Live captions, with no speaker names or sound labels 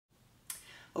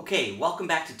Okay, welcome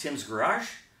back to Tim's Garage.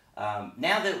 Now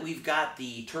that we've got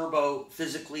the turbo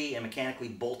physically and mechanically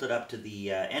bolted up to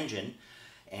the engine,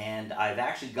 and I've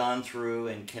actually gone through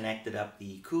and connected up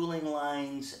the cooling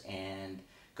lines and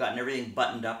gotten everything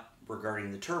buttoned up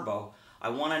regarding the turbo, I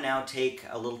want to now take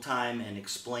a little time and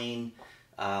explain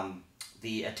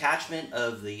the attachment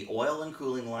of the oil and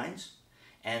cooling lines,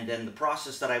 and then the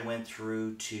process that I went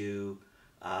through to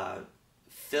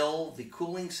fill the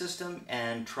cooling system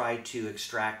and try to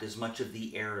extract as much of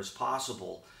the air as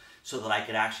possible so that I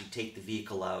could actually take the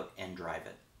vehicle out and drive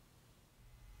it.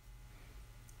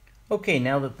 Okay,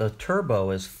 now that the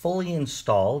turbo is fully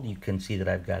installed, you can see that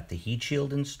I've got the heat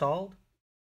shield installed.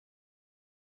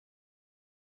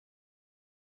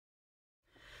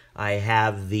 I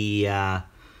have the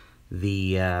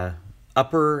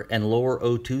upper and lower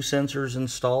O2 sensors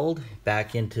installed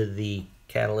back into the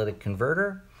catalytic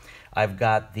converter. I've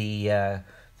got the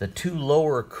two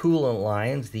lower coolant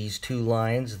lines, these two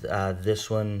lines, this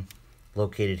one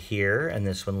located here and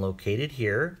this one located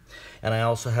here. And I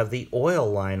also have the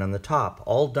oil line on the top,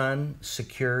 all done,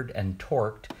 secured, and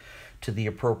torqued to the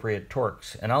appropriate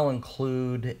torques. And I'll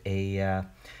include a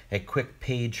quick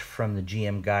page from the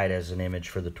GM guide as an image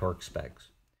for the torque specs.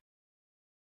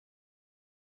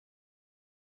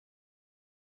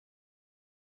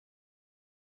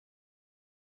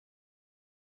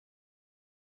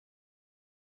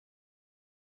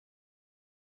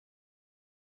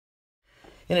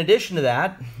 In addition to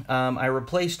that, I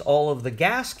replaced all of the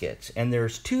gaskets, and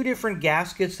there's two different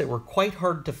gaskets that were quite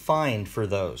hard to find for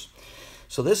those.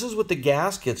 So this is what the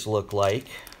gaskets look like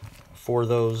for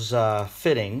those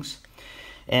fittings.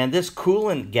 And this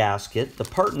coolant gasket, the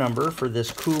part number for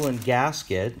this coolant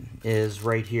gasket is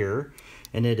right here,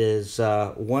 and it is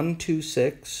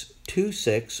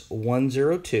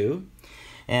 12626102.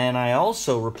 And I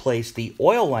also replaced the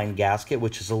oil line gasket,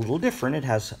 which is a little different. It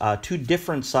has two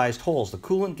different sized holes. The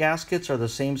coolant gaskets are the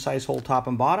same size hole top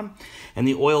and bottom, and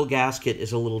the oil gasket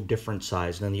is a little different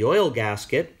size. And the oil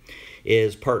gasket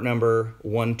is part number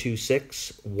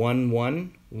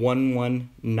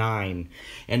 12611119.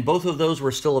 And both of those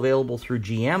were still available through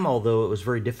GM, although it was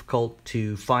very difficult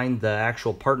to find the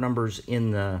actual part numbers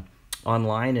in the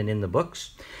online and in the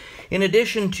books. In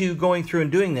addition to going through and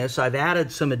doing this, I've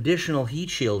added some additional heat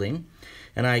shielding,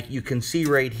 and you can see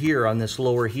right here on this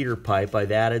lower heater pipe,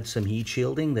 I've added some heat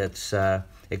shielding that's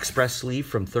express sleeve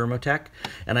from Thermotech,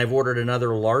 and I've ordered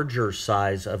another larger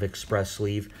size of express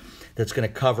sleeve that's going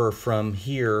to cover from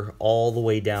here all the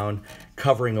way down,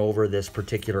 covering over this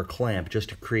particular clamp, just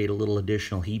to create a little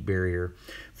additional heat barrier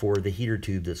for the heater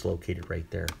tube that's located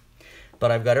right there.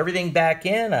 But I've got everything back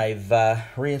in. I've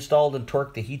reinstalled and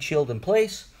torqued the heat shield in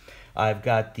place. I've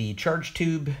got the charge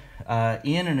tube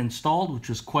in and installed, which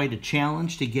was quite a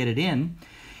challenge to get it in.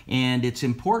 And it's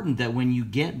important that when you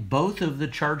get both of the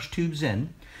charge tubes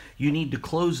in, you need to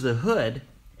close the hood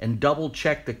and double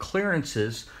check the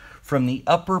clearances from the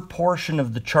upper portion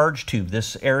of the charge tube,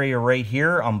 this area right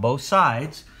here on both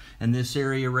sides, and this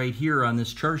area right here on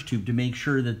this charge tube, to make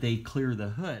sure that they clear the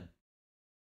hood.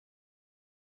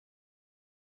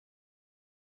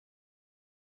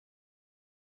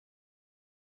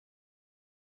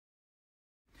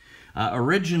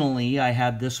 Originally, I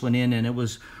had this one in and it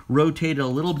was rotated a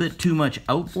little bit too much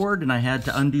outboard, and I had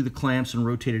to undo the clamps and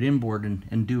rotate it inboard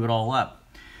and do it all up.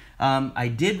 I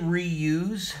did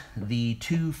reuse the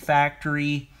two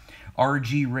factory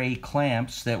RG Ray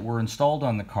clamps that were installed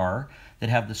on the car that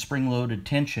have the spring-loaded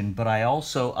tension, but I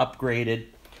also upgraded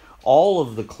all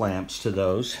of the clamps to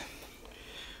those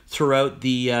throughout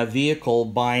the vehicle,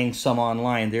 buying some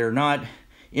online. They're not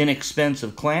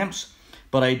inexpensive clamps,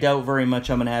 but I doubt very much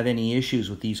I'm going to have any issues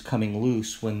with these coming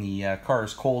loose when the car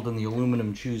is cold and the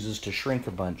aluminum chooses to shrink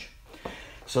a bunch.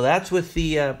 So that's with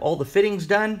the all the fittings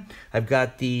done. I've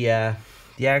got the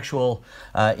actual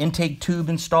intake tube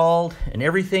installed, and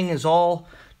everything is all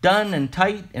done and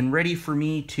tight and ready for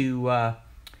me to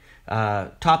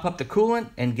top up the coolant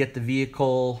and get the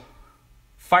vehicle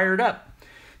fired up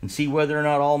and see whether or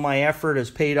not all my effort has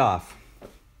paid off.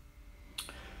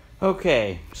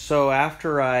 Okay, so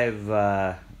after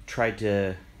I've tried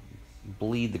to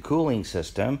bleed the cooling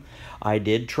system, I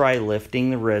did try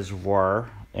lifting the reservoir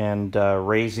and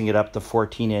raising it up to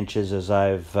 14 inches as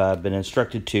I've been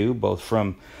instructed to, both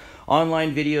from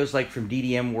online videos like from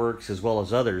DDM Works as well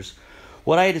as others.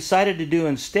 What I decided to do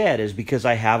instead is, because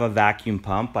I have a vacuum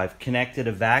pump, I've connected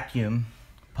a vacuum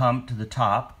pump to the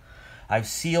top. I've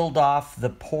sealed off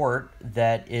the port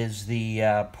that is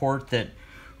the port that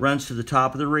runs to the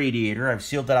top of the radiator. I've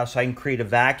sealed that off so I can create a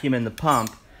vacuum in the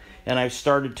pump, and I've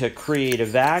started to create a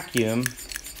vacuum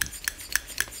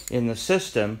in the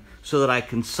system so that I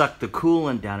can suck the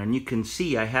coolant down. And you can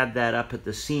see I had that up at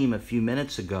the seam a few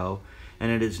minutes ago,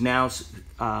 and it has now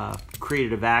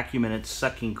created a vacuum, and it's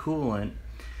sucking coolant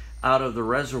out of the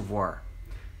reservoir.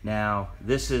 Now,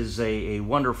 this is a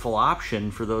wonderful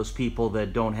option for those people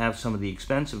that don't have some of the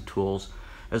expensive tools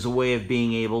as a way of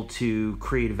being able to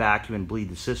create a vacuum and bleed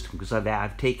the system, because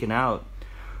I've taken out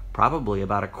probably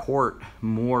about a quart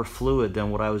more fluid than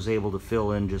what I was able to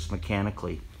fill in just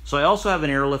mechanically. So I also have an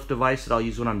airlift device that I'll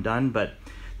use when I'm done, but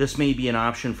this may be an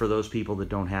option for those people that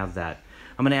don't have that.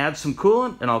 I'm going to add some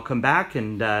coolant, and I'll come back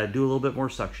and do a little bit more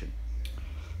suction.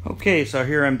 Okay, so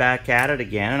here I'm back at it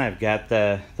again. I've got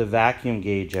the vacuum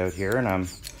gauge out here, and I'm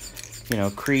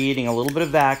creating a little bit of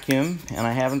vacuum, and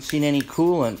I haven't seen any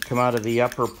coolant come out of the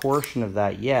upper portion of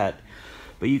that yet.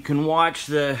 But you can watch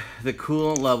the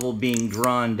coolant level being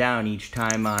drawn down each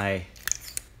time I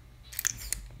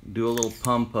do a little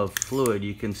pump of fluid.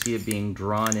 You can see it being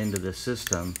drawn into the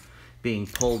system, being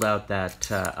pulled out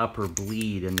that upper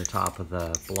bleed in the top of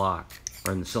the block,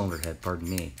 or in the cylinder head, pardon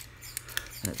me.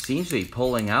 And it seems to be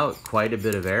pulling out quite a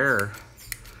bit of air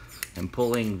and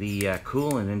pulling the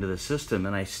coolant into the system,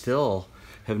 and I still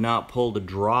have not pulled a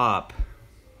drop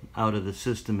out of the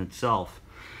system itself.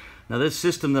 Now, this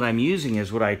system that I'm using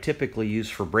is what I typically use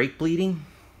for brake bleeding,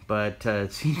 but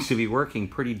it seems to be working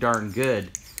pretty darn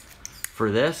good for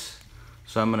this.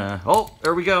 So I'm gonna, oh,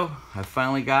 there we go. I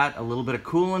finally got a little bit of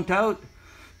coolant out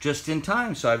just in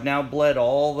time. So I've now bled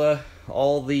all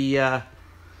the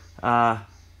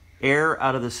air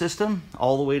out of the system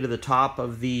all the way to the top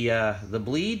of the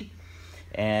bleed,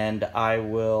 and I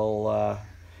will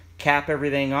cap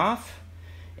everything off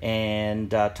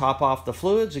and top off the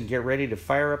fluids and get ready to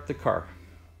fire up the car.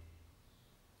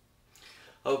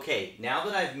 Okay, now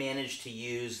that I've managed to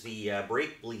use the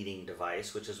brake bleeding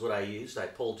device, which is what I used, I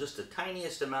pulled just the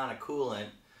tiniest amount of coolant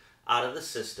out of the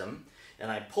system,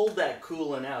 and I pulled that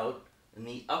coolant out in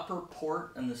the upper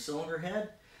port in the cylinder head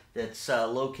that's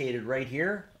located right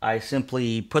here. I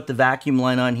simply put the vacuum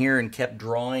line on here and kept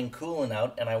drawing coolant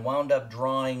out, and I wound up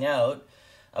drawing out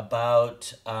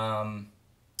about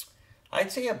I'd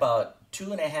say about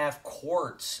 2.5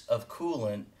 quarts of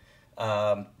coolant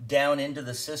down into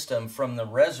the system from the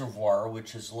reservoir,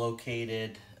 which is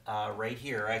located right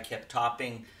here. I kept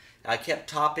topping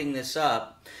this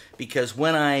up because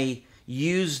when I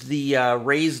used the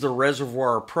raise the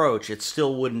reservoir approach, it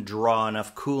still wouldn't draw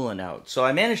enough coolant out. So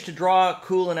I managed to draw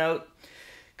coolant out,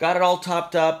 got it all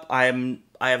topped up. I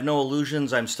have no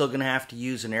illusions. I'm still going to have to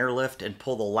use an airlift and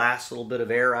pull the last little bit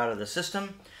of air out of the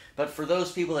system. But for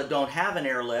those people that don't have an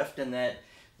airlift and that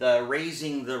the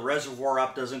raising the reservoir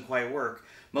up doesn't quite work,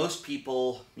 most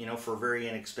people, for very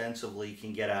inexpensively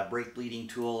can get a brake bleeding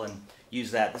tool and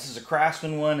use that. This is a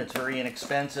Craftsman one. It's very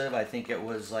inexpensive. I think it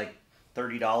was like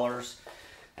 $30,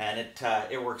 and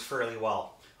it works fairly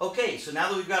well. Okay, so now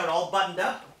that we've got it all buttoned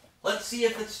up, let's see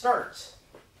if it starts.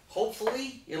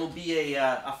 Hopefully, it'll be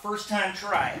a first-time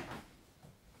try.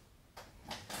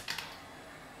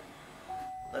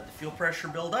 Let the fuel pressure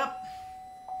build up.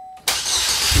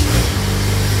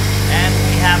 And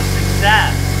we have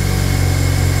success.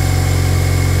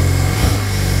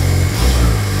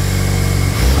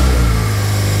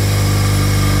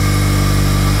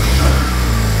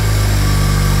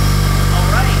 All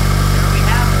right, there we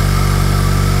have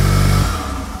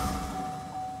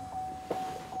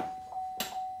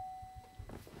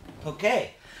it.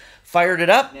 Okay, fired it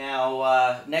up.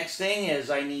 Now, next thing is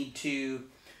I need to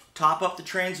top up the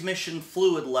transmission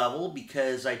fluid level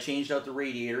because I changed out the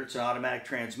radiator. It's an automatic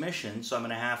transmission, so I'm going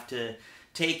to have to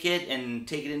take it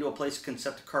into a place that can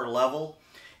set the car level,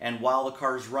 and while the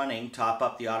car is running, top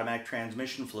up the automatic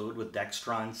transmission fluid with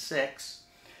Dextron 6.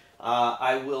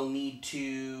 I will need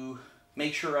to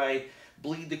make sure I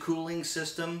bleed the cooling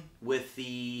system with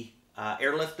the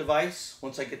airlift device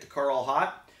once I get the car all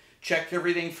hot. Check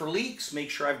everything for leaks, make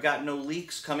sure I've got no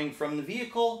leaks coming from the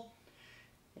vehicle.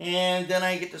 And then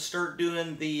I get to start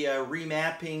doing the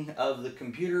remapping of the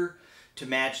computer to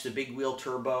match the big wheel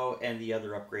turbo and the other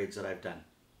upgrades that I've done.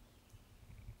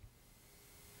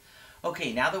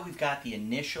 Okay, now that we've got the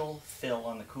initial fill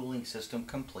on the cooling system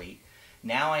complete,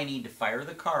 now I need to fire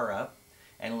the car up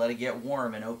and let it get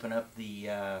warm and open up the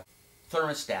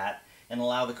thermostat and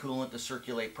allow the coolant to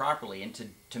circulate properly.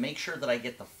 And to make sure that I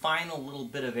get the final little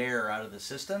bit of air out of the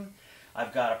system,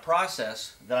 I've got a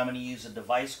process that I'm going to use a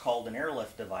device called an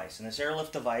airlift device. And this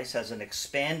airlift device has an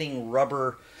expanding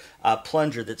rubber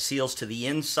plunger that seals to the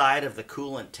inside of the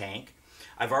coolant tank.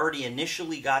 I've already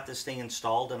initially got this thing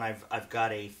installed, and I've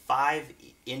got a 5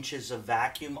 inches of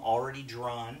vacuum already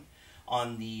drawn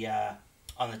on the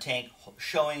tank,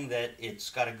 showing that it's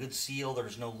got a good seal,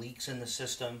 there's no leaks in the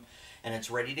system, and it's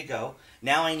ready to go.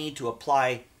 Now I need to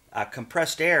apply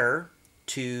compressed air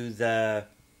to the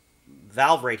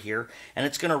valve right here, and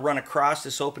it's going to run across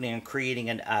this opening and creating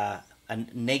a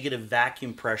negative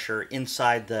vacuum pressure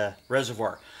inside the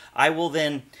reservoir. I will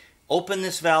then open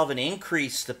this valve and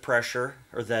increase the pressure,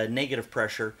 or the negative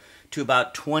pressure, to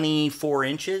about 24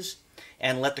 inches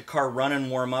and let the car run and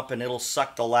warm up, and it'll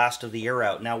suck the last of the air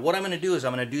out. Now what I'm going to do is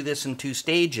I'm going to do this in 2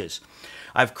 stages.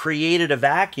 I've created a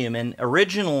vacuum, and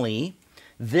originally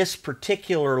this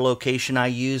particular location I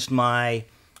used my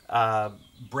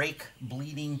brake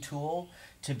bleeding tool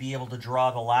to be able to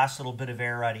draw the last little bit of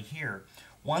air out of here.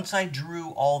 Once I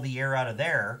drew all the air out of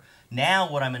there, now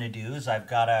what I'm going to do is I've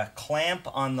got a clamp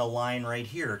on the line right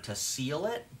here to seal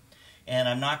it, and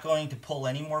I'm not going to pull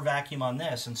any more vacuum on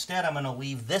this. Instead, I'm going to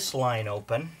leave this line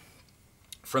open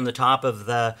from the top of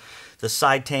the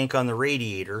side tank on the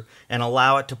radiator and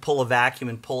allow it to pull a vacuum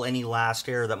and pull any last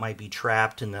air that might be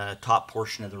trapped in the top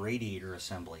portion of the radiator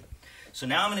assembly. So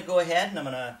now I'm going to go ahead and I'm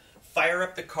going to fire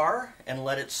up the car and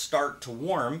let it start to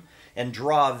warm and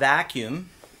draw a vacuum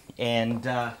and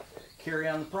carry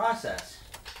on the process.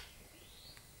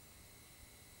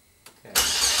 Okay.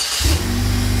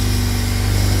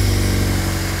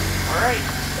 All right,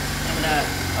 I'm going to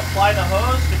apply the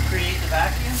hose to create the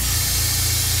vacuum.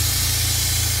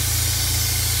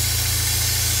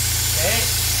 Okay,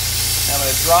 I'm going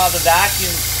to draw the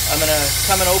vacuum. I'm going to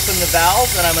come and open the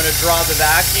valve, and I'm going to draw the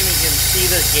vacuum. You can see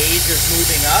the gauge is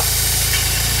moving up.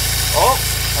 Oh,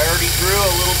 I already drew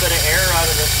a little bit of air out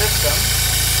of the system.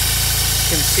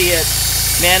 You can see it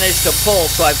managed to pull.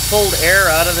 So I've pulled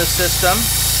air out of the system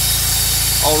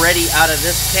already out of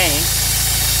this tank.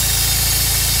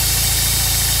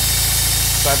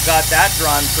 So I've got that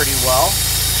drawn pretty well.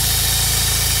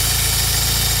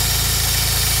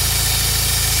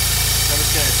 I'm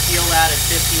just going to seal that at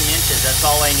 15 inches. That's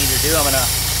all I need to do. I'm going to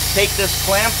take this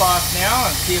clamp off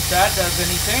now and see if that does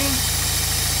anything.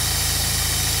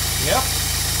 Yep.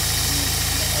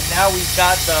 And now we've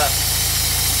got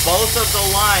both of the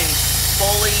lines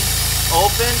fully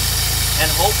open and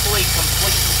hopefully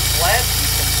completely fled. You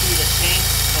can see the tank,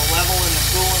 the level in the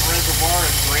coolant reservoir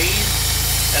is raised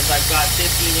as I've got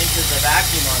 15 inches of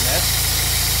vacuum on this.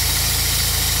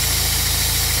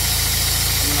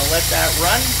 I'm going to let that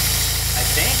run. I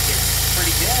think it's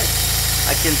pretty good.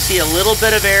 I can see a little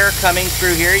bit of air coming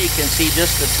through here. You can see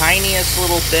just the tiniest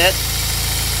little bit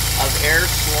of air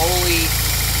slowly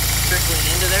trickling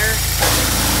into there.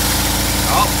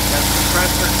 Oh, that's the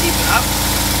compressor keeping up.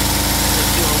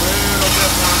 Just do a little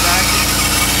bit more vacuum.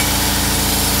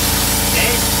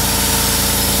 Okay.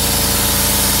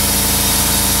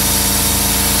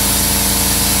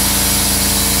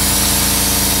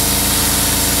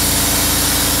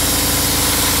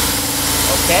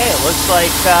 Okay, it looks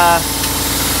like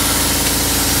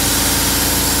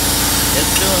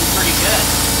it's doing pretty good.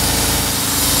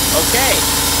 Okay.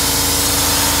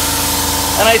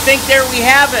 And I think there we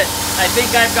have it. I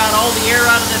think I've got all the air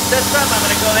out of the system. I'm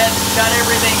going to go ahead and shut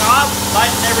everything off,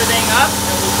 button everything up,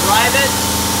 and we'll drive it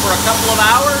for a couple of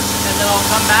hours, and then I'll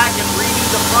come back and redo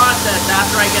the process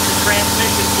after I get the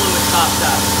transmission fluid topped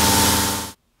up.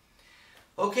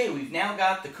 Okay, we've now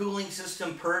got the cooling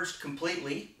system purged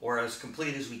completely, or as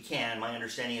complete as we can. My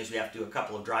understanding is we have to do a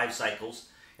couple of drive cycles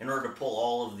in order to pull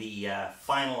all of the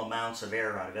final amounts of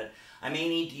air out of it. I may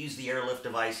need to use the airlift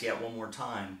device yet one more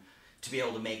time to be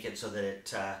able to make it so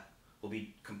that it will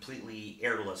be completely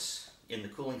airless in the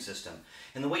cooling system.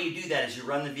 And the way you do that is you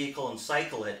run the vehicle and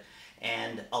cycle it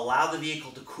and allow the vehicle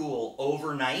to cool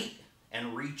overnight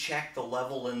and recheck the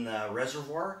level in the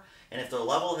reservoir. And if the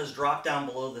level has dropped down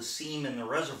below the seam in the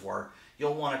reservoir,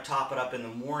 you'll want to top it up in the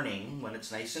morning when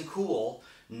it's nice and cool.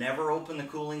 Never open the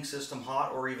cooling system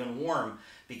hot or even warm,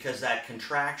 because that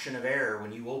contraction of air,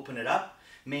 when you open it up,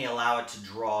 may allow it to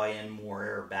draw in more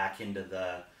air back into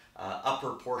the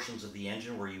upper portions of the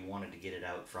engine where you wanted to get it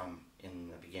out from in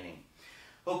the beginning.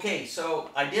 Okay, so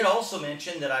I did also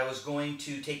mention that I was going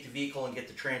to take the vehicle and get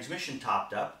the transmission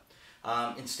topped up.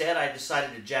 Instead, I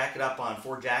decided to jack it up on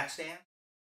 4 jack stands.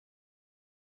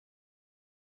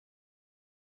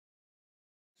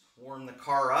 Warm the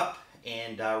car up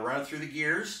and run it through the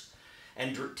gears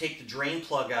and take the drain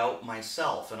plug out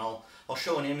myself. And I'll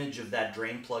show an image of that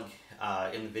drain plug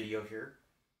in the video here.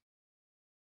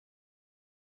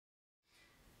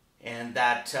 And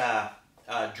that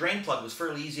drain plug was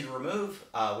fairly easy to remove.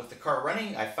 With the car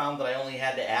running, I found that I only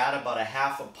had to add about a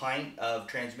half a pint of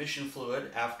transmission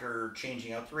fluid after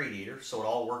changing out the radiator, so it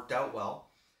all worked out well.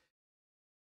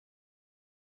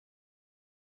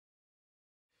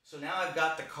 So now I've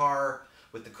got the car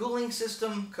with the cooling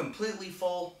system completely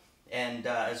full and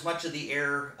as much of the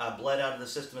air bled out of the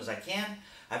system as I can.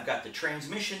 I've got the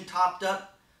transmission topped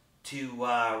up to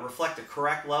reflect the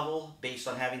correct level based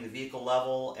on having the vehicle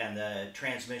level and the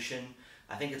transmission.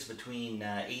 I think it's between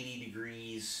 80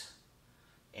 degrees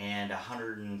and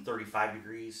 135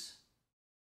 degrees.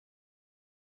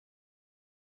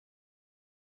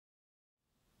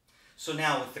 So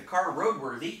now with the car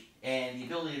roadworthy and the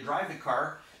ability to drive the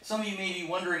car, some of you may be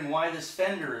wondering why this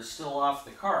fender is still off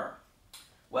the car.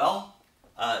 Well,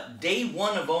 day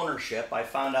one of ownership, I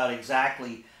found out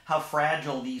exactly how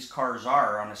fragile these cars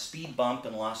are on a speed bump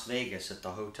in Las Vegas at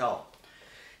the hotel.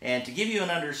 And to give you an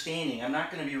understanding, I'm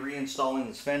not going to be reinstalling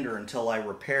this fender until I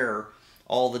repair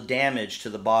all the damage to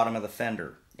the bottom of the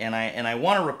fender. And I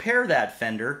want to repair that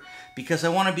fender because I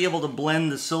want to be able to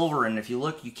blend the silver. And if you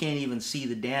look, you can't even see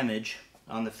the damage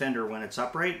on the fender when it's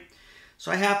upright.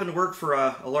 So I happen to work for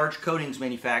a large coatings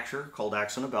manufacturer called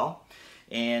Axel Nobel.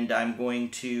 And I'm going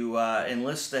to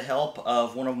enlist the help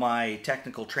of one of my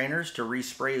technical trainers to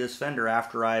respray this fender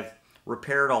after I've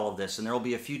repaired all of this. And there will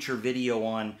be a future video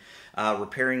on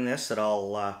repairing this that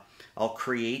I'll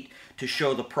create to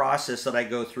show the process that I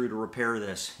go through to repair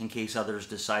this, in case others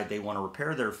decide they want to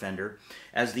repair their fender,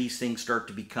 as these things start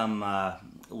to become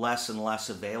less and less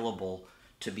available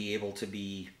to be able to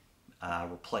be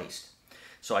replaced.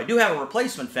 So I do have a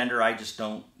replacement fender, I just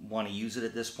don't want to use it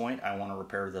at this point. I want to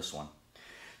repair this one.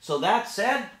 So that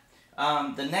said,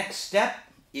 the next step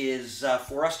is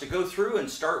for us to go through and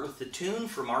start with the tune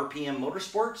from RPM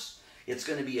Motorsports. It's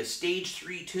going to be a stage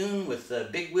 3 tune with the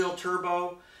big wheel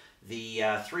turbo, the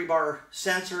 3-bar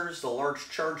sensors, the large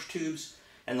charge tubes,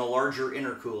 and the larger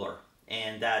intercooler.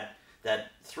 And that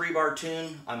 3-bar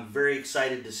tune, I'm very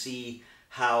excited to see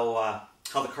how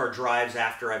the car drives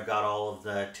after I've got all of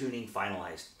the tuning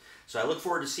finalized. So I look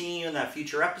forward to seeing you in that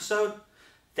future episode.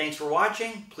 Thanks for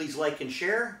watching. Please like and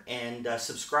share, and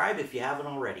subscribe if you haven't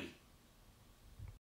already.